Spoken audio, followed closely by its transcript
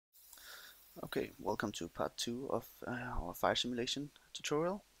Okay, welcome to part 2 of our fire simulation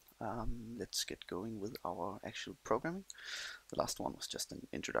tutorial. Let's get going with our actual programming. The last one was just an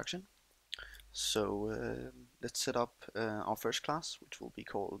introduction. So let's set up our first class, which will be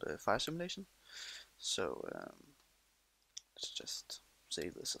called fire simulation. So let's just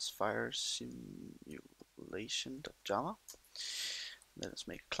save this as FireSimulation.java. Let us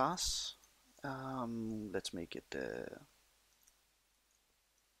make a class. Let's make it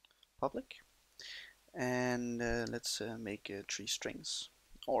public. And let's make 3 strings,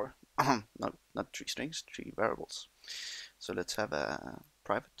 or not 3 strings, 3 variables. So let's have a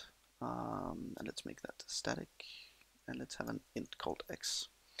private, and let's make that static, and let's have an int called x.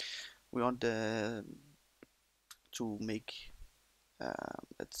 We want to make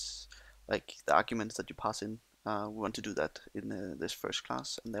it's like the arguments that you pass in. We want to do that in this first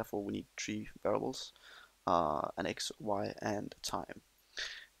class, and therefore we need 3 variables, an x, y, and time.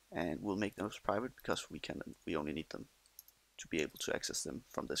 And we'll make those private because we only need them to be able to access them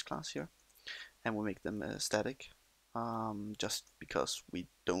from this class here. And we'll make them static, just because we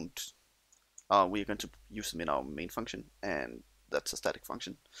don't we're going to use them in our main function, and that's a static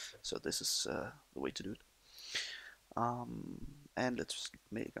function, so this is the way to do it. And let's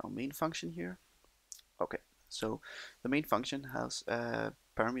make our main function here. Okay, so the main function has a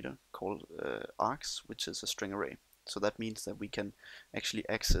parameter called args, which is a string array. So that means that we can actually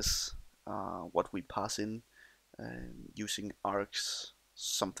access what we pass in using args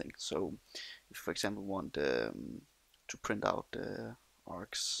something. So if, for example, want to print out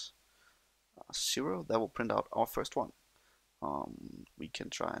args 0, that will print out our first one. We can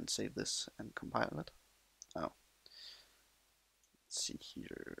try and save this and compile it. Oh, let's see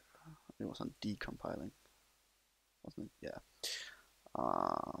here. It was on decompiling, wasn't it? Yeah.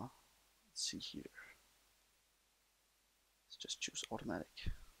 Let's see here. Let's just choose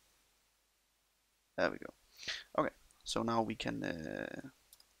automatic. There we go. Okay, so now we can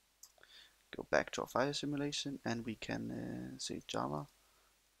go back to our fire simulation, and we can say Java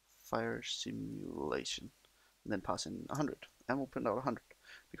fire simulation, and then pass in 100, and we'll print out 100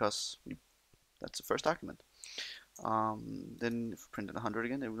 because that's the first argument. Then if we print in 100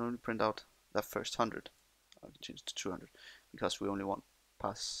 again, it will only print out that first 100. I can change to 200 because we only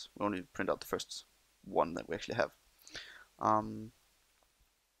print out the first one that we actually have.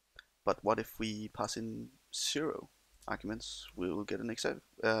 But what if we pass in 0 arguments? We will get an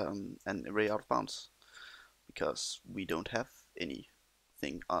array out of bounds because we don't have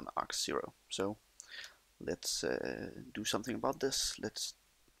anything on args0. So let's do something about this. Let's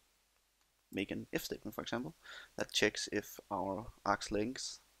make an if statement, for example, that checks if our args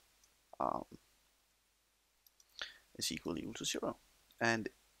length is equal to 0. And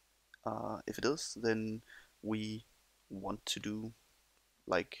if it is, then we want to do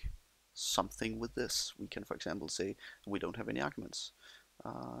like something with this. We can, for example, say we don't have any arguments.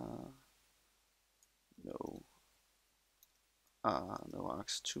 No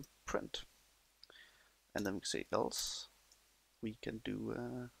args to print. And then we say else. We can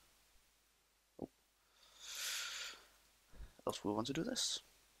do else we want to do this.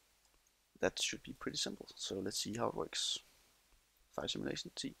 That should be pretty simple. So let's see how it works. Fire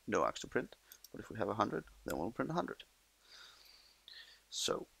simulation, see, no args to print. But if we have 100, then we'll print 100.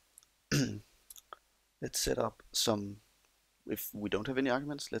 So let's set up some, if we don't have any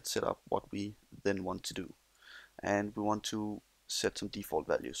arguments, let's set up what we then want to do. And we want to set some default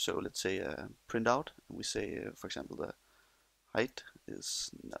values. So let's say print out, and we say, for example, the height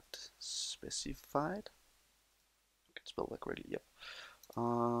is not specified. I can spell that correctly, yep.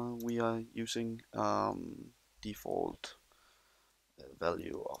 We are using default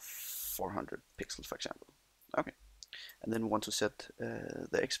value of 400 pixels, for example. Okay. And then we want to set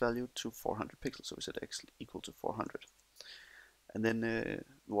the x value to 400 pixels, so we set x equal to 400. And then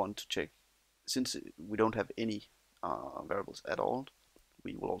we want to check, since we don't have any variables at all,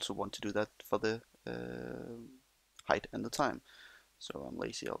 we will also want to do that for the height and the time. So I'm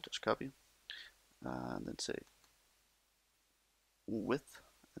lazy, I'll just copy, and then say width,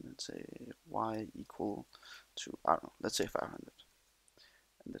 and then say y equal to, I don't know, let's say 500.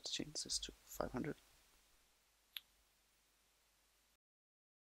 And let's change this to 500.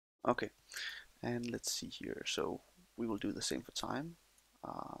 Okay, and let's see here. So we will do the same for time.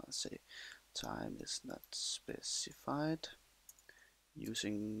 Say time is not specified,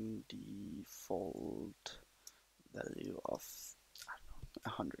 using default value of, I don't know,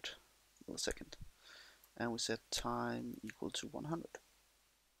 100 millisecond. And we set time equal to 100.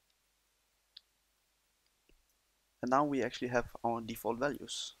 And now we actually have our default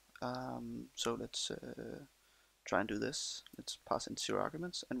values. So let's try and do this. Let's pass in 0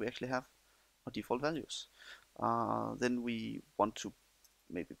 arguments, and we actually have our default values. Then we want to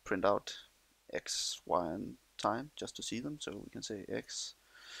maybe print out x, y, and time just to see them. So we can say x,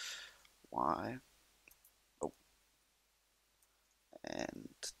 y, oh, and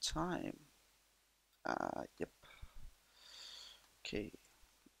time. Yep. Okay.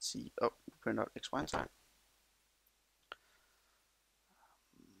 Let's see. Oh, print out x, y, and time.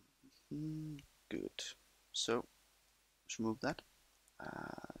 Good. So let's remove that.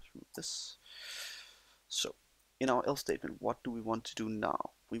 Let's remove this. So in our else statement, what do we want to do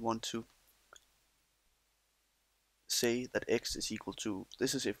now? We want to say that x is equal to,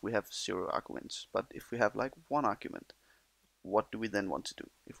 this is if we have 0 arguments, but if we have like 1 argument, what do we then want to do?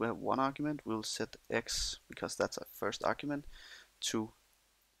 If we have 1 argument, we'll set x, because that's our first argument, to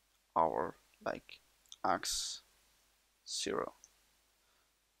our like args 0,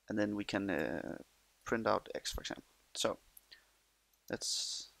 and then we can print out x, for example. So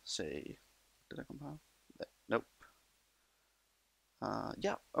let's say, did I compile? Nope.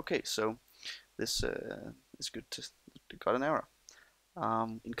 Yeah, okay, so this is good to got an error.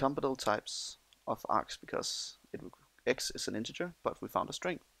 Incompatible types of args, because x is an integer, but we found a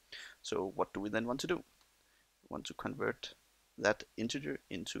string. So what do we then want to do? We want to convert that integer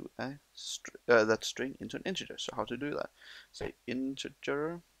into a that string into an integer. So how to do that? Say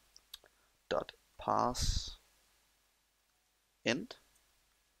integer dot parse int,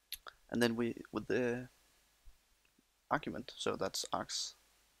 and then we with the argument. So that's args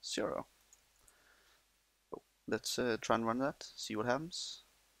 0. Let's try and run that. See what happens.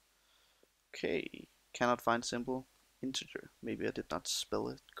 Okay, cannot find simple integer. Maybe I did not spell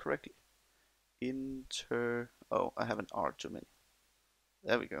it correctly. Oh, I have an R too many.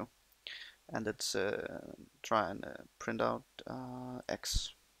 There we go. And let's try and print out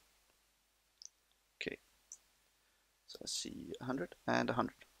x. Okay, so let's see 100 and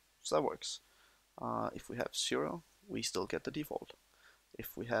 100. So that works. If we have 0, we still get the default.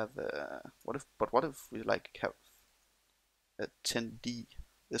 If we have what if we like have a 10D?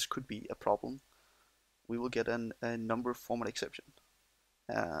 This could be a problem. We will get a number format exception.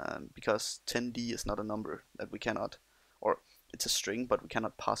 Because 10D is not a number that we cannot, or it's a string, but we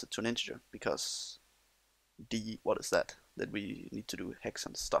cannot pass it to an integer, because D, what is that? That we need to do hex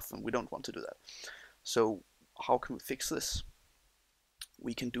and stuff, and we don't want to do that. So how can we fix this?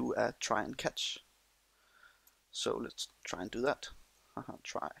 We can do a try and catch. So let's try and do that.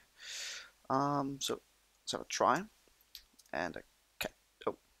 Try. So let's have a try and a catch.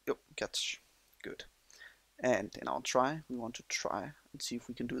 Oh, yep, catch. Good. And in our try, we want to try and see if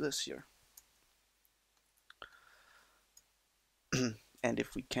we can do this here. And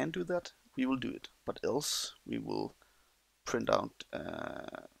if we can do that, we will do it. But else, we will print out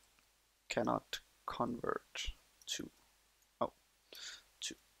cannot convert to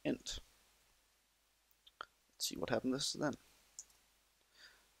int. Let's see what happens then.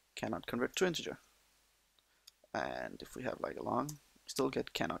 Cannot convert to integer. And if we have like a long, we still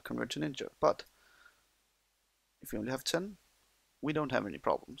get cannot convert to an integer. But if we only have 10, we don't have any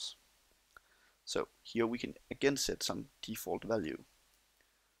problems. So here we can again set some default value.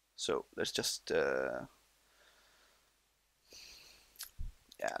 So let's just yeah,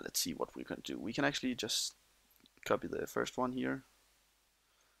 let's see what we can do. We can actually just copy the first one here,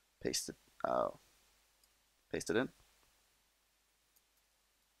 paste it in,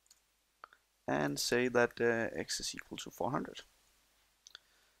 and say that x is equal to 400.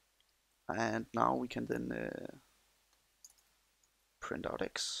 And now we can then print out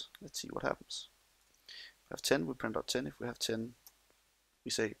x. Let's see what happens. If we have 10, we print out 10. If we have 10,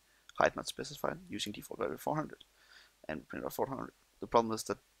 we say height not specified using default value 400, and we print out 400. The problem is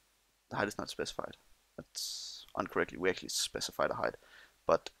that the height is not specified. That's incorrectly. We actually specified a height,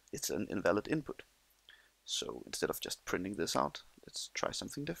 but it's an invalid input. So instead of just printing this out, let's try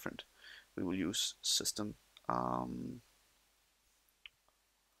something different. We will use system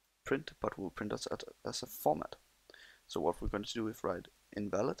print, but we'll print us as a format. So what we're going to do is write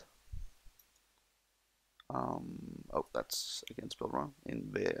invalid. Oh, that's again spelled wrong.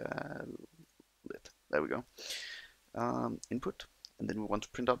 Invalid. There we go. Input, and then we want to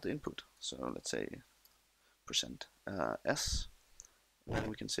print out the input. So let's say percent %s, and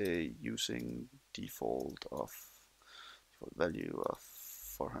we can say using default value of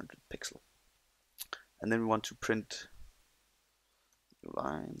 400 pixel. And then we want to print new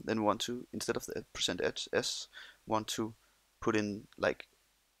line. Then we want to, instead of the %s, want to put in like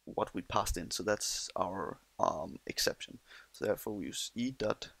what we passed in. So that's our exception. So therefore we use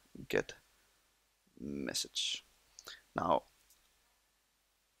e.get message. Now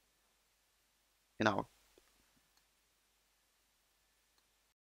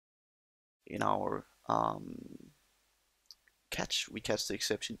in our catch, we catch the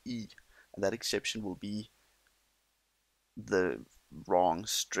exception E, and that exception will be the wrong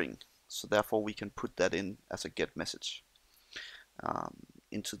string. So therefore we can put that in as a get message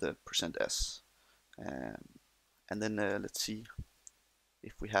into the %s. And then let's see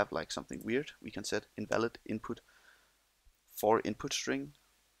if we have like something weird. We can set invalid input for input string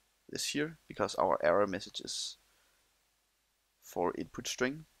this here, because our error message is for input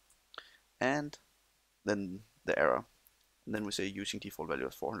string, and then the error. And then we say using default value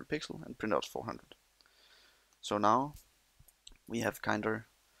as 400 pixel and print out 400. So now we have kind of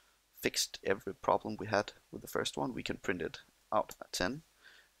fixed every problem we had with the first one. We can print it out at 10,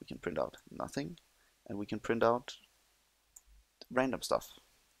 we can print out nothing, and we can print out random stuff,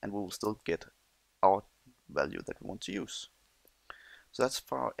 and we will still get our value that we want to use. So that's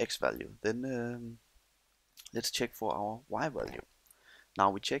for our x value. Then let's check for our y value. Now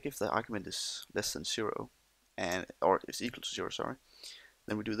we check if the argument is less than 0, and or is equal to 0, sorry.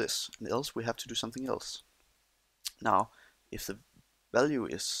 Then we do this, and else we have to do something else. Now if the value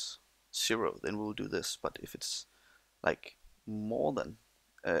is 0, then we'll do this, but if it's like more than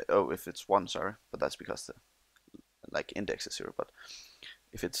if it's 1, sorry, but that's because the like index is 0, but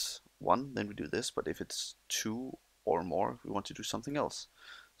if it's 1, then we do this, but if it's 2 or more, we want to do something else.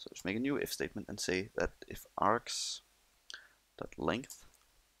 So let's make a new if statement and say that if args.length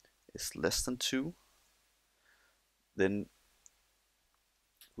is less than 2, then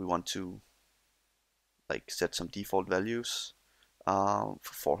we want to like set some default values for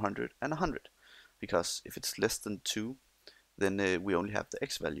 400 and 100, because if it's less than 2, then we only have the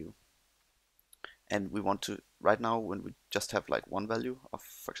x value, and we want to, right now when we just have like one value of,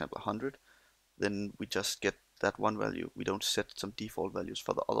 for example, 100, then we just get that one value. We don't set some default values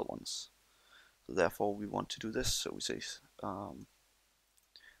for the other ones. So therefore we want to do this. So we say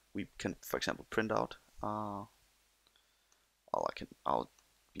we can, for example, print out I'll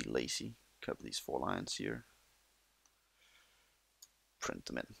be lazy, copy these 4 lines here, print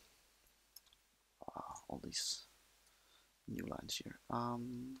them in, all these new lines here. So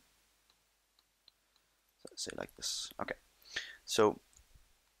say like this. Okay, so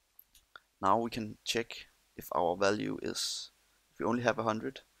now we can check if our value is, if we only have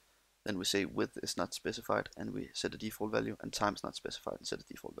 100, then we say width is not specified and we set a default value, and time is not specified and set a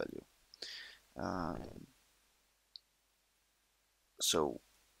default value. So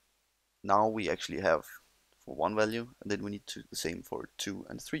now we actually have for 1 value, and then we need to the same for 2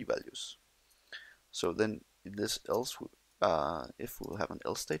 and 3 values. So then in this else, if we'll have an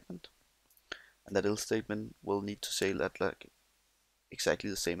else statement, and that else statement will need to say that like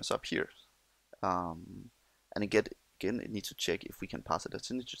exactly the same as up here. And again, it needs to check if we can pass it as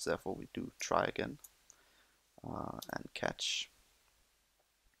integers. Therefore, we do try again and catch.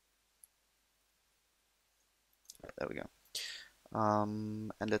 There we go.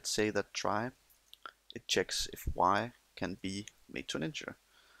 And let's say that try, it checks if y can be made to an integer.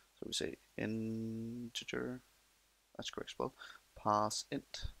 So we say integer, that's correct spell, pass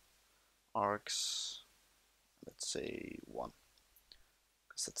int args, let's say 1,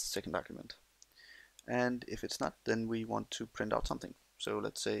 because that's the second argument. And if it's not, then we want to print out something. So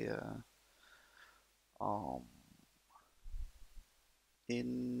let's say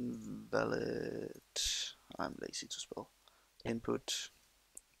invalid, I'm lazy to spell, input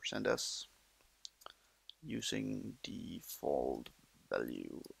 %s using default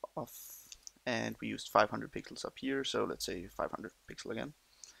value of, and we used 500 pixels up here, so let's say 500 pixel again.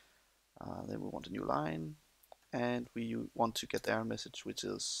 Then we want a new line, and we want to get the error message, which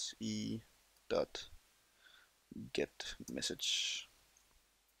is e.get message,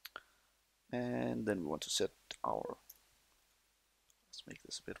 and then we want to set our, let's make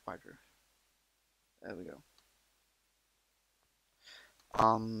this a bit wider, there we go.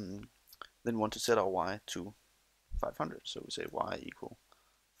 Then we want to set our y to 500, so we say y equal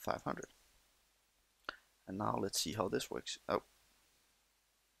 500. And now let's see how this works. Oh,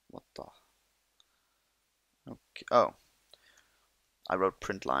 what the? Okay. Oh, I wrote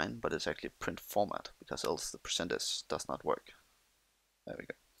print line, but it's actually print format, because else the %s does not work. There we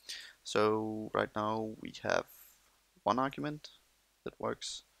go. So right now we have 1 argument that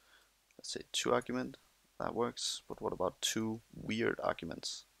works. Let's say 2 argument that works. But what about 2 weird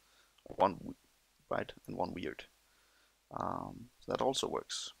arguments? 1 right and 1 weird. So that also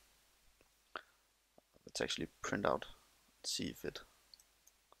works. Let's actually print out. Let's see if it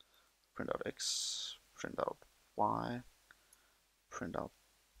print out x, print out y, print out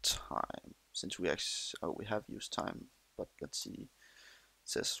time. Since we actually we have used time, but let's see. It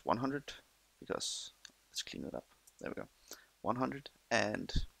says 100 because let's clean it up. There we go. 100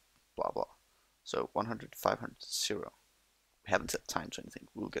 and blah blah. So 100, 500, 0. We haven't set time to anything.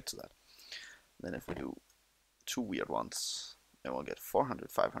 We'll get to that. Then if we do two weird ones, then we'll get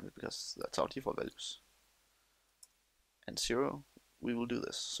 400, 500 because that's our default values. And 0, we will do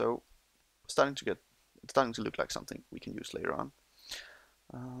this. So it's starting to look like something we can use later on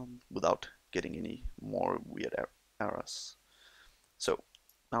without getting any more weird errors. So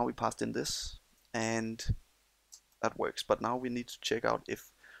now we passed in this, and that works. But now we need to check out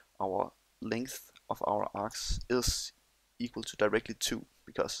if our length of our arcs is equal to directly 2,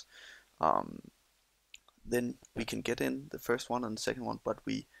 because then we can get in the first one and the second one, but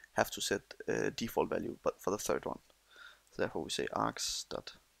we have to set a default value but for the third one. So therefore we say arcs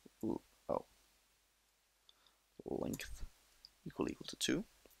dot length equal to 2.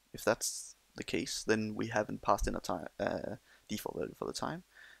 If that's the case, then we haven't passed in a default value for the time,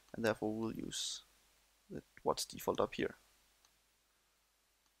 and therefore we'll use what's default up here.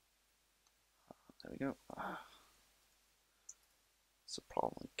 There we go. It's a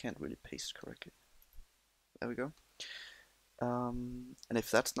problem. I can't really paste correctly. There we go. And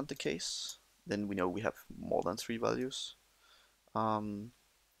if that's not the case, then we know we have more than 3 values.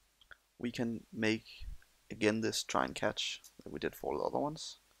 We can make again this try and catch that we did for all the other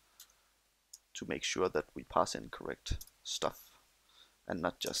ones to make sure that we pass in correct stuff and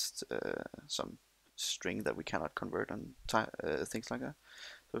not just some string that we cannot convert and things like that.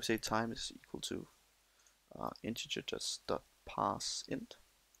 So we say time is equal to integer just dot parse int,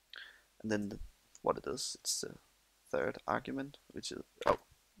 and then what it is, it's the third argument, which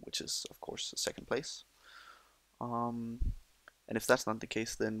is of course the second place. And if that's not the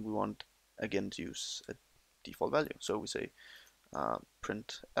case, then we want again to use a default value. So we say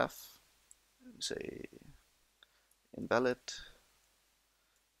print f, we say invalid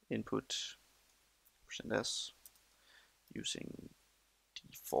input %s using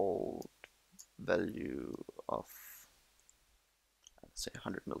default value of, let's say,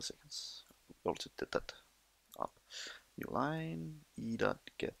 100 milliseconds. We also did that up. New line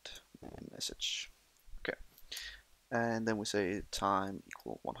e.get message. Okay, and then we say time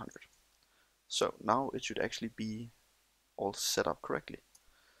equal 100. So now it should actually be all set up correctly.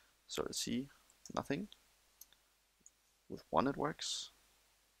 So let's see, nothing. With 1 it works.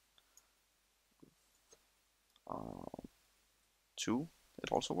 2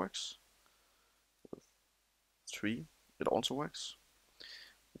 it also works. With 3 it also works.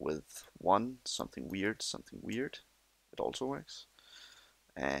 With 1 something weird, it also works.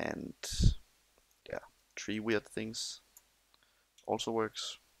 And yeah, 3 weird things also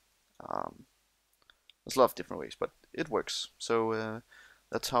works. There's a lot of different ways, but it works. So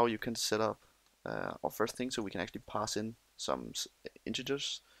that's how you can set up our first thing, so we can actually pass in some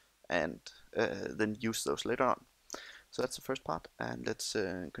integers and then use those later on. So that's the first part, and let's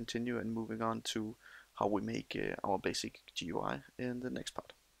continue and moving on to how we make our basic GUI in the next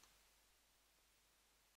part.